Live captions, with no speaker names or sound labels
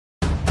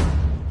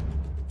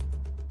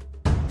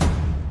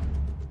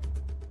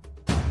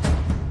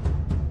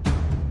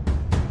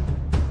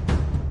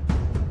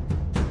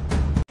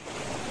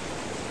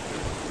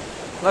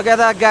Look at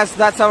that, guys.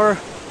 That's our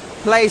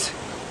place.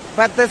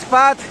 But this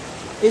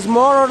path is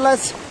more or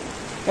less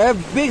a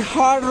big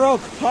hard rock,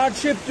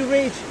 hardship to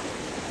reach.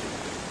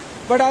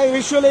 But I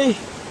usually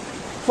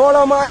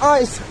follow my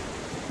eyes,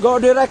 go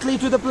directly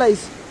to the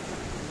place.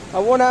 I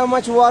won't have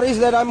much worries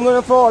that I'm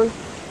gonna fall.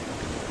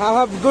 I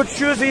have good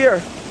shoes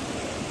here,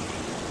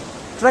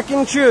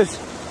 trekking shoes.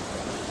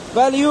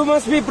 Well, you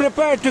must be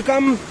prepared to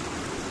come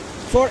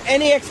for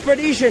any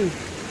expedition,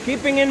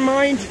 keeping in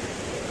mind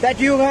that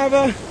you have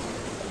a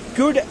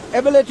good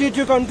ability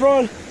to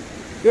control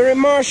your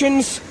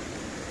emotions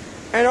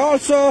and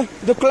also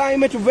the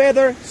climate,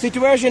 weather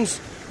situations.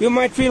 You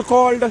might feel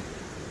cold,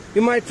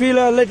 you might feel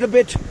a little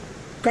bit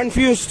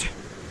confused.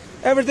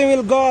 Everything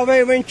will go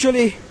away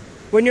eventually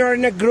when you're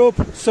in a group,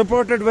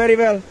 supported very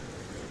well.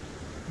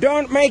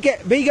 Don't make a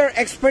bigger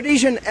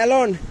expedition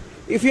alone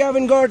if you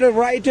haven't got the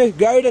right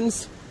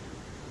guidance.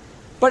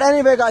 But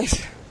anyway,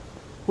 guys,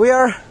 we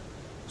are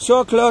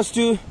so close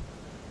to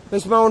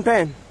this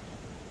mountain.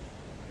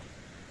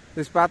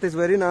 This path is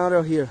very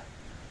narrow here,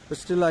 but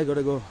still I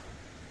gotta go.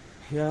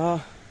 Yeah,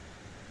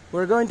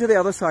 we're going to the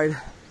other side.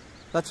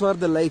 That's where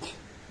the lake.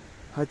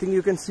 I think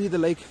you can see the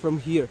lake from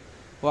here.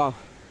 Wow.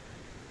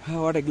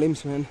 Oh, what a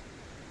glimpse, man.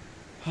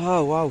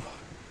 Oh, wow.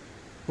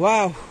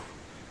 Wow.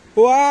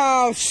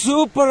 Wow,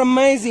 super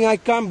amazing. I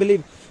can't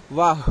believe.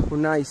 Wow,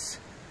 nice.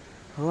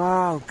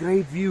 Wow,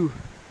 great view.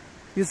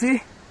 You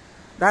see?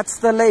 That's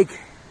the lake.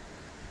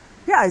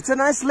 Yeah, it's a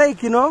nice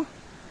lake, you know.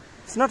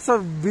 It's not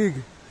so big.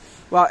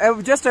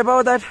 Wow, just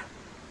above that,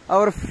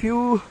 our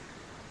full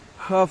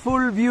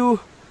view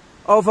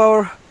of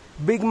our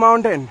big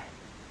mountain.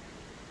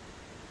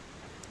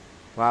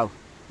 Wow,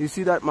 you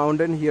see that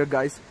mountain here,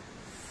 guys?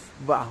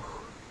 Wow.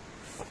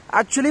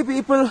 Actually,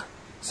 people,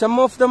 some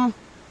of them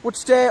would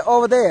stay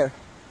over there.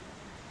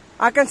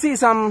 I can see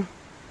some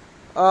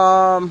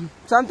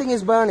something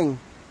is burning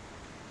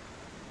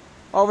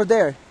over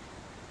there.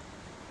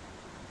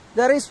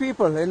 There is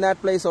people in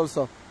that place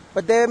also,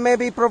 but they may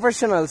be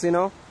professionals, you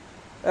know.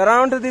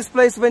 Around this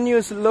place, when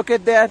you look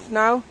at that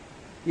now,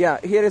 yeah,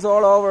 here is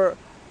all over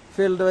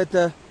filled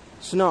with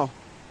snow.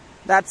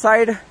 That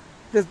side,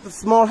 the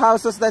small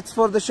houses, that's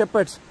for the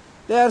shepherds.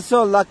 They are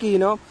so lucky, you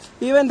know.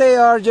 Even they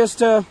are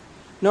just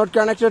not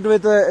connected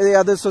with the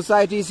other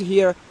societies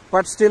here,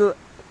 but still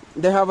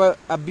they have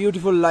a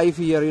beautiful life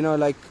here, you know.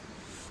 Like,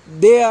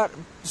 they are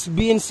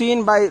being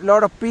seen by a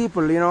lot of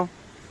people, you know.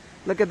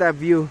 Look at that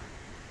view.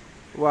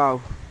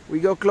 Wow,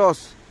 we go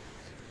close.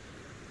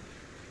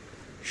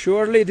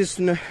 Surely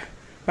this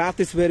path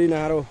is very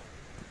narrow.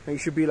 You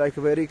should be like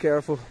very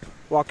careful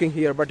walking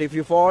here. But if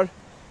you fall,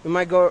 you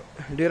might go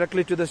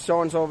directly to the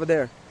stones over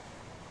there.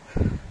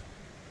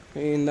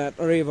 In that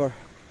river,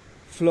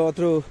 flow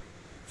through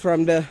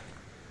from the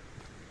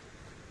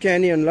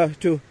canyon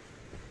to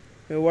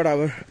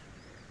whatever.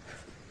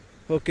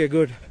 Okay,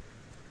 good.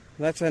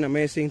 That's an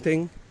amazing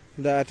thing.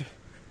 That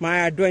my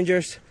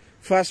adventure's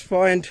first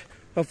point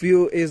of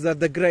view is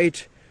that the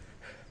great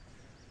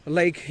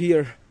lake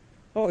here.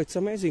 Oh, it's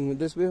amazing.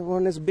 This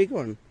one is a big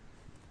one.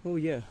 Oh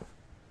yeah,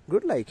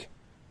 good lake.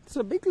 It's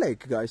a big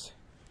lake, guys.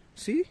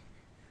 See?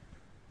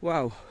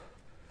 Wow.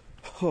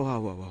 Oh, wow,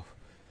 wow, wow.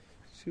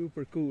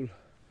 Super cool.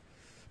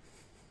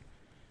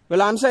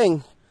 Well, I'm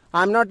saying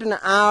I'm not in the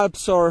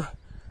Alps or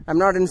I'm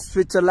not in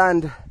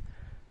Switzerland.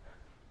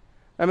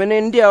 I'm in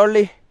India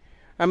only.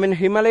 I'm in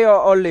Himalaya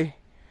only.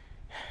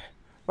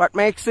 What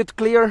makes it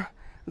clear?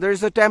 There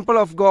is a temple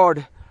of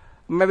God.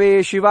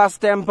 Maybe Shiva's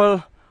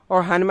temple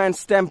or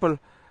Hanuman's temple.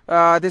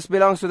 This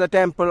belongs to the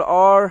temple,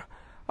 or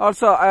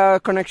also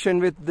a connection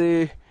with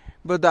the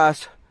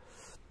Buddhas.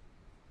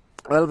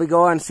 Well, we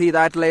go and see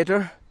that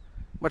later.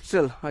 But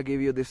still, I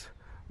give you this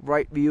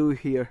bright view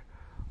here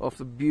of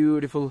the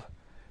beautiful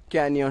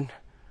canyon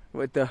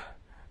with a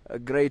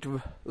great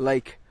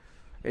lake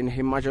in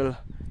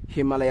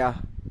Himalaya.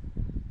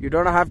 You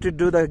don't have to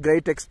do the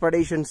great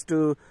expeditions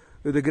to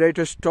the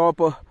greatest top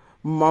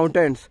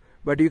mountains,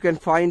 but you can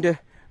find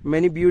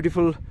many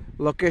beautiful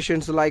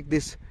locations like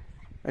this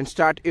and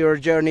start your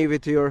journey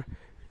with your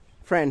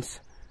friends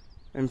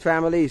and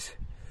families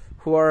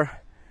who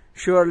are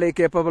surely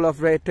capable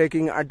of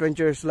taking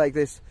adventures like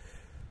this.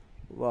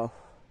 Wow.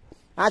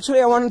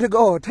 Actually, I wanted to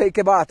go take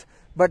a bath,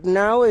 but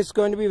now it's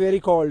going to be very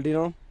cold, you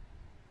know.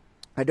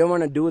 I don't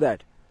want to do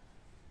that.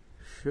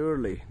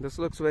 Surely, this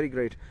looks very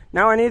great.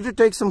 Now I need to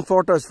take some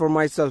photos for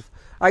myself.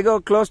 I go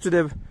close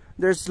to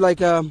there's like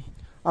a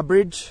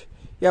bridge.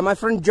 Yeah, my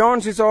friend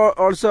Jones is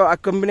also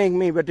accompanying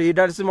me, but he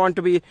doesn't want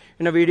to be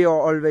in a video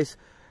always.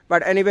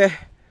 But anyway,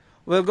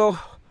 we'll go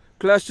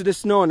close to the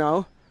snow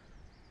now.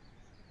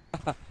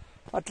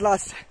 At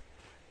last,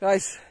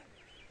 guys,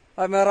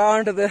 I'm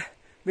around the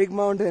big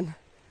mountain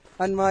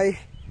and my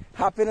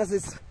happiness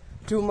is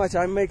too much.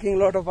 I'm making a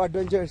lot of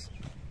adventures.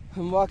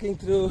 I'm walking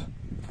through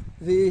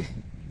the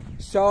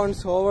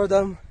stones, over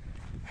them,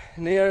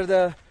 near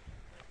the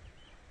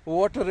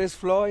water is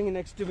flowing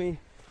next to me.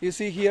 You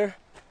see here?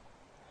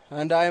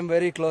 And I am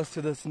very close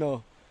to the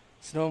snow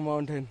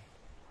mountain.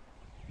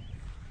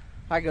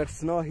 I got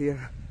snow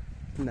here.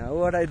 Now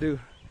what I do?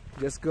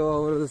 Just go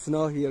over the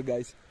snow here,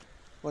 guys.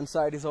 One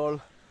side is all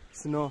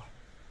snow.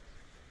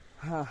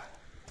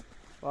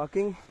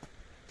 Walking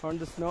on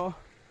the snow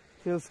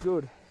feels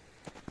good.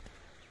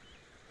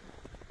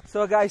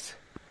 So guys,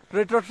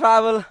 Retro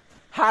Travel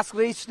has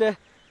reached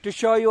to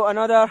show you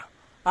another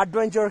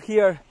adventure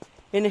here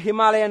in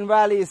Himalayan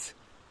valleys.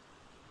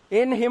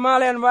 In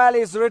Himalayan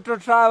valleys, Retro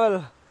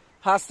Travel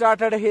has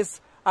started his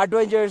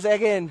adventures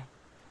again.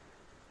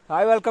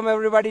 I welcome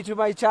everybody to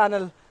my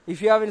channel.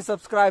 If you haven't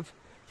subscribed,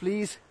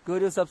 please go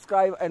to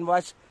subscribe and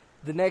watch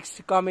the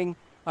next coming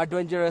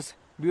adventurous,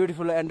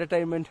 beautiful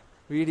entertainment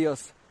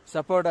videos.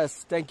 Support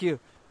us. Thank you.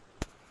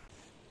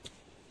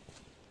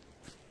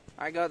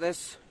 I got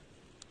this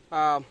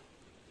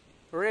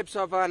ribs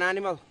of an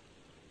animal.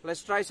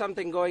 Let's try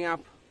something going up.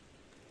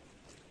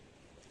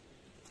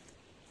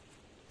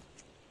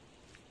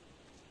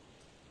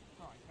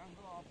 No, I can't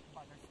go up,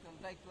 but I still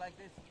take like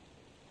this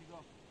to go.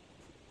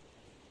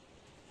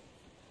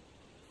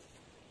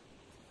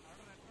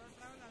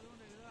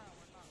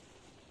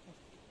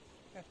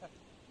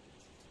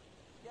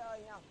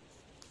 Yeah.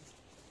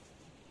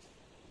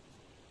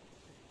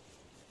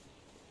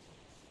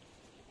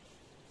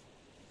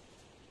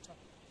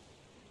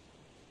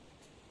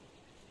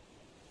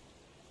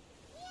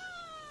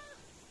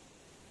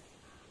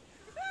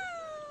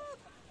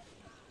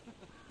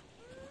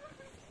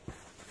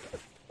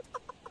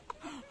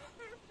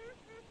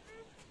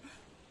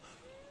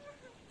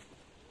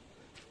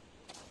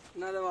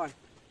 Another one.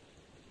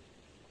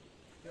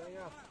 Going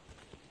up.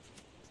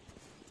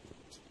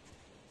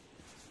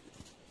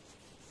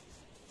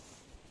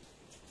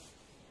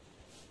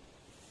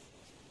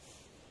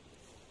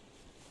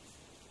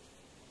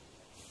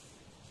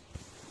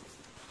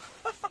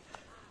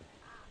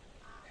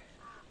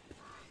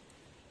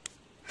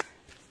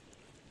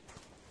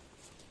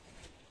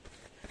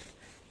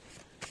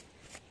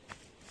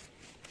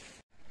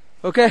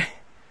 Okay,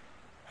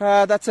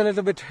 that's a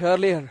little bit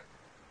earlier.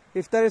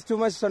 If there is too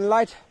much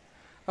sunlight,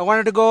 I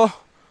wanted to go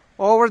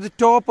over the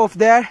top of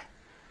there,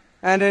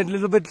 and a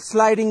little bit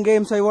sliding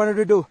games I wanted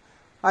to do.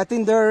 I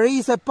think there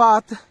is a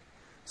path.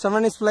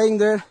 Someone is playing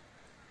there.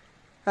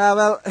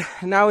 Well,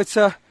 now it's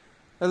a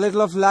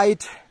little of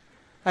light,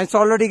 and it's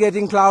already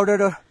getting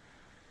clouded.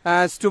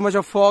 It's too much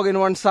of fog in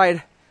one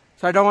side,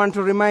 so I don't want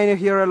to remain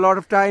here a lot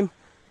of time.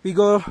 We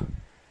go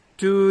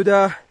to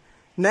the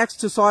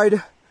next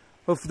side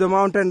of the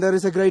mountain. There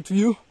is a great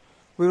view.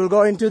 We will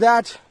go into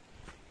that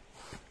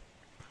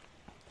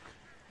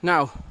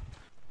now.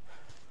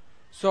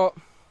 So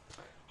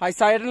I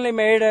suddenly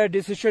made a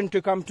decision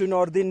to come to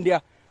North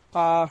India.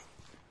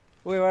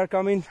 We were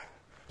coming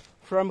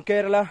from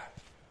Kerala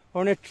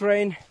on a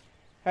train.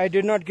 I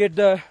did not get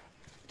the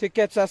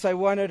tickets as I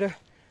wanted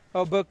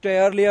booked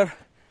earlier.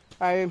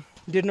 I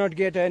did not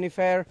get any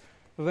fare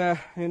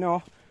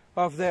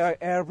of the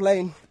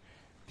airplane,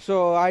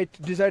 so I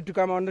decided to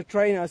come on the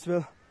train as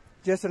well.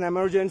 Just an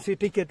emergency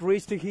ticket.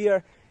 Reached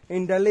here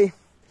in Delhi,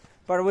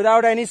 but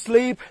without any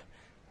sleep.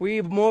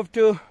 We moved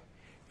to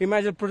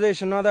Himachal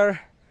Pradesh,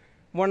 another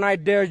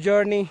one-night there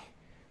journey.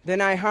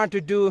 Then I had to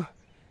do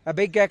a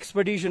big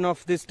expedition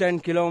of this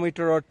 10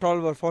 kilometer or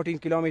 12 or 14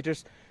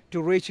 kilometers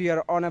to reach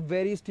here on a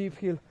very steep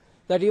hill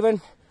that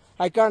even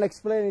I can't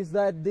explain. Is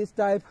that this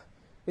type,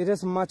 it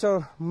is much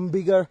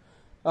bigger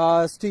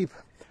steep.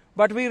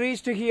 But we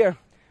reached here,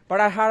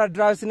 but I had a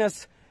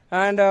drowsiness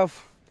and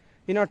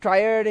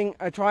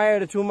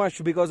tired too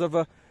much because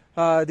of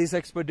this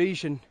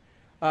expedition.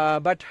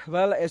 But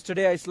well,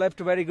 yesterday I slept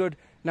very good.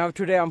 Now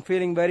today I'm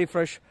feeling very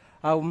fresh.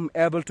 I'm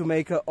able to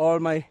make all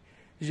my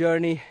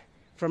journey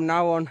from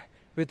now on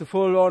with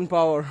full on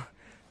power.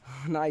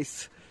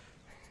 Nice.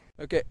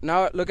 Okay,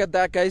 now look at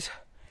that, guys.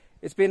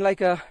 It's been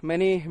like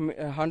many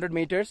 100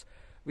 meters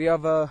we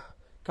have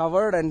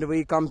covered, and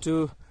we come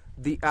to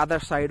the other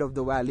side of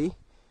the valley.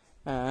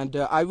 And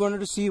I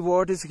wanted to see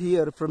what is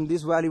here from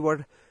this valley,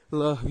 what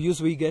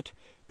views we get.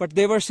 But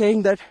they were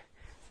saying that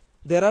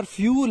there are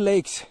few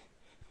lakes,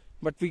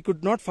 but we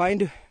could not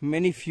find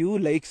few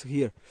lakes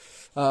here.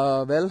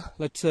 Well,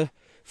 let's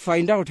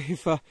find out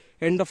if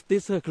end of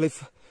this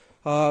cliff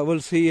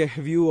we'll see a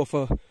view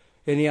of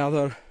any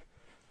other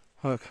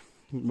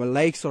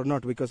lakes or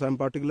not, because I'm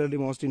particularly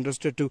most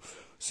interested to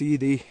see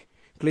the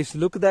cliffs.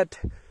 Look at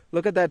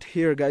that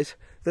here, guys.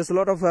 There's a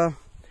lot of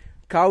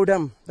cow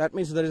dung. That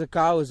means there is a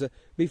cows.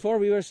 Before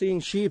we were seeing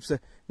sheep.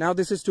 Now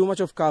this is too much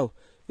of cow.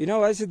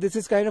 This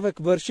is kind of a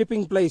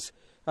worshipping place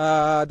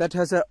that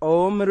has a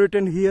Om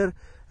written here,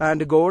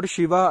 and God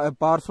Shiva, a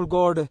powerful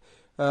god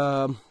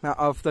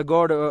of the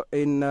god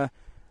in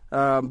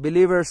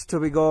believers to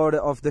be god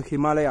of the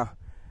Himalaya.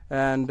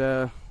 And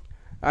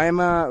I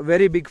am a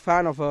very big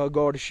fan of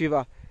god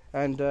Shiva,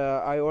 and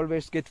I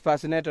always get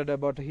fascinated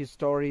about his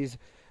stories.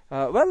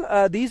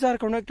 These are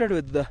connected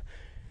with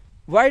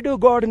why do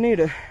God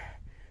need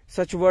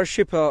such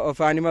worship of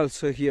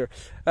animals here?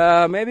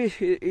 Maybe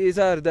these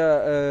are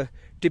the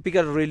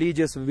typical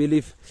religious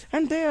belief,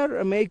 and they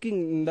are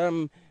making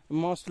them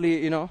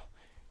mostly in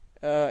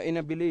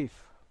a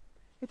belief.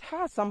 It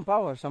has some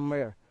power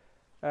somewhere.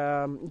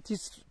 It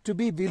is to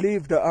be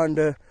believed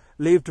and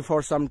lived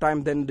for some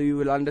time, then you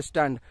will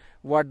understand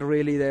what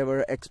really they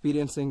were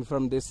experiencing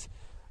from this.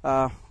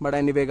 But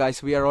anyway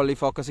guys, we are only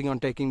focusing on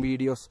taking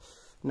videos.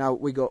 Now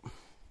we go.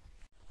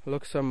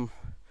 Look, some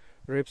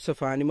ribs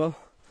of animal.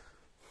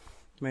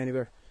 Many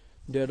were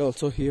dead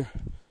also here,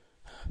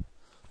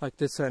 like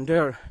this, and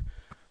there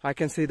I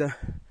can see the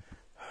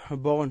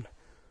bone,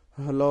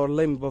 lower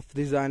limb of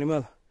this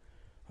animal.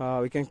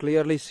 We can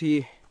clearly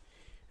see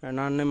an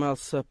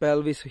animal's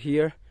pelvis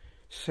here,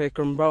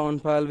 sacrum bone,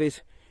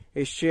 pelvis,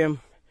 ischium,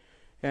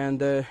 and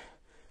the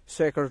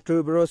sacral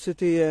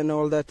tuberosity, and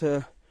all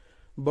that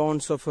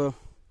bones of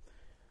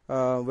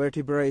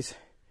vertebrae.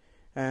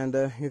 And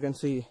you can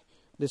see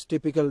this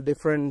typical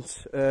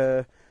different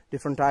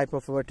type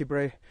of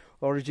vertebrae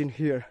origin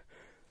here.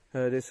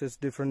 This is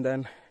different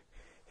than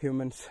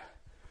humans.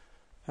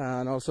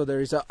 And also there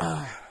is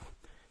a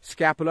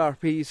scapular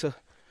piece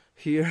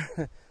here.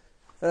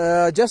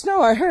 Just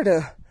now I heard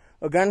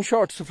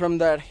gunshots from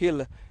that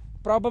hill,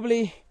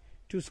 probably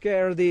to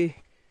scare the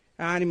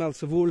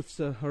animals, wolves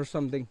or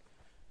something.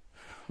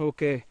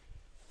 Okay.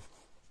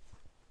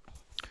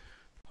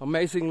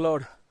 Amazing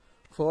Lord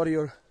for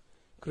your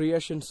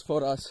creations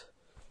for us.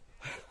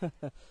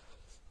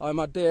 I'm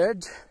at the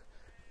edge,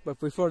 but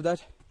before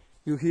that,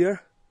 you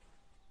hear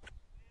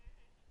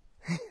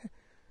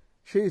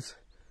sheep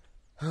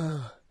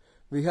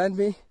behind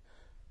me,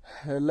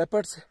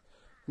 leopards,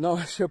 no,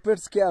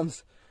 shepherds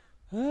camps.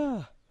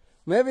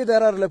 Maybe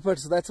there are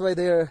leopards, that's why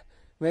they are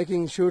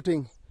making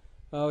shooting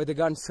with the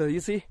guns. So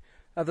you see,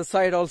 at the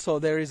side also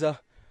there is a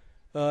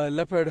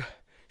leopard,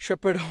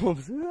 shepherd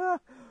homes.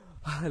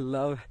 I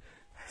love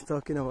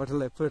talking about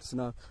leopards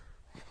now.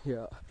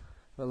 Yeah,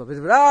 I love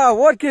it.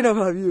 What kind of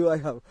a view I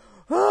have!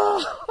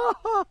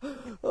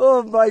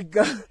 Oh my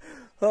God!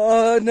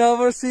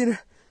 Never seen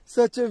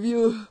such a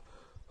view.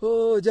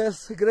 Oh,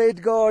 just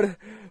great God!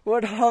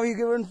 What have you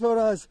given for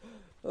us?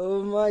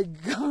 Oh my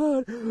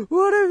God!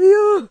 What a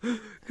view!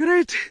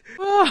 Great!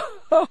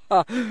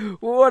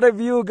 What a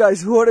view,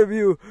 guys! What a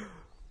view!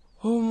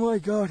 Oh my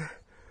God!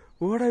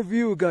 What a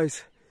view,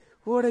 guys!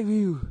 What a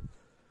view!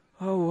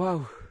 Oh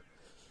wow!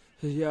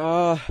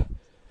 Yeah,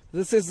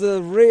 this is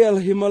the real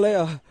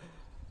Himalaya.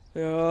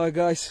 Yeah,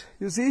 guys,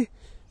 you see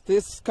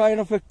this kind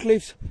of a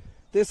cliff,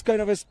 this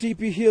kind of a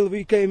steepy hill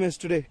we came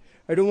yesterday.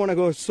 I don't want to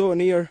go so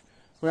near.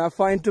 I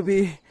find to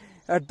be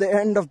at the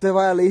end of the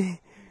valley.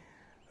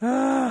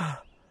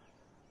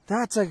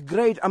 That's a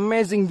great,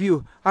 amazing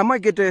view. I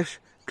might get a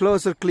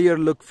closer, clear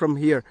look from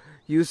here.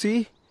 You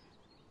see,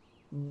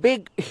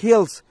 big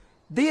hills.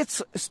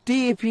 These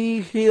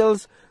steepy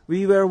hills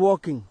we were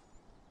walking.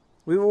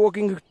 We were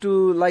walking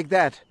to like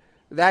that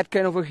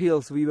kind of a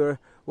hills we were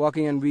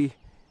walking, and we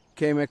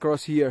came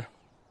across here.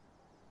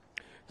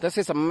 This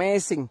is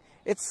amazing.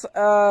 It's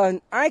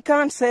I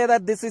can't say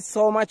that this is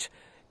so much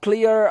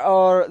clear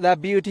or the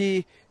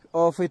beauty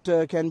of it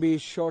can be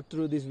shot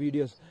through these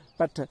videos,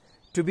 but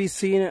to be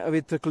seen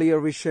with a clear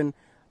vision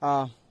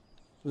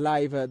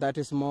live, that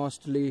is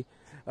mostly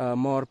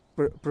more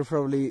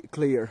preferably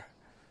clear.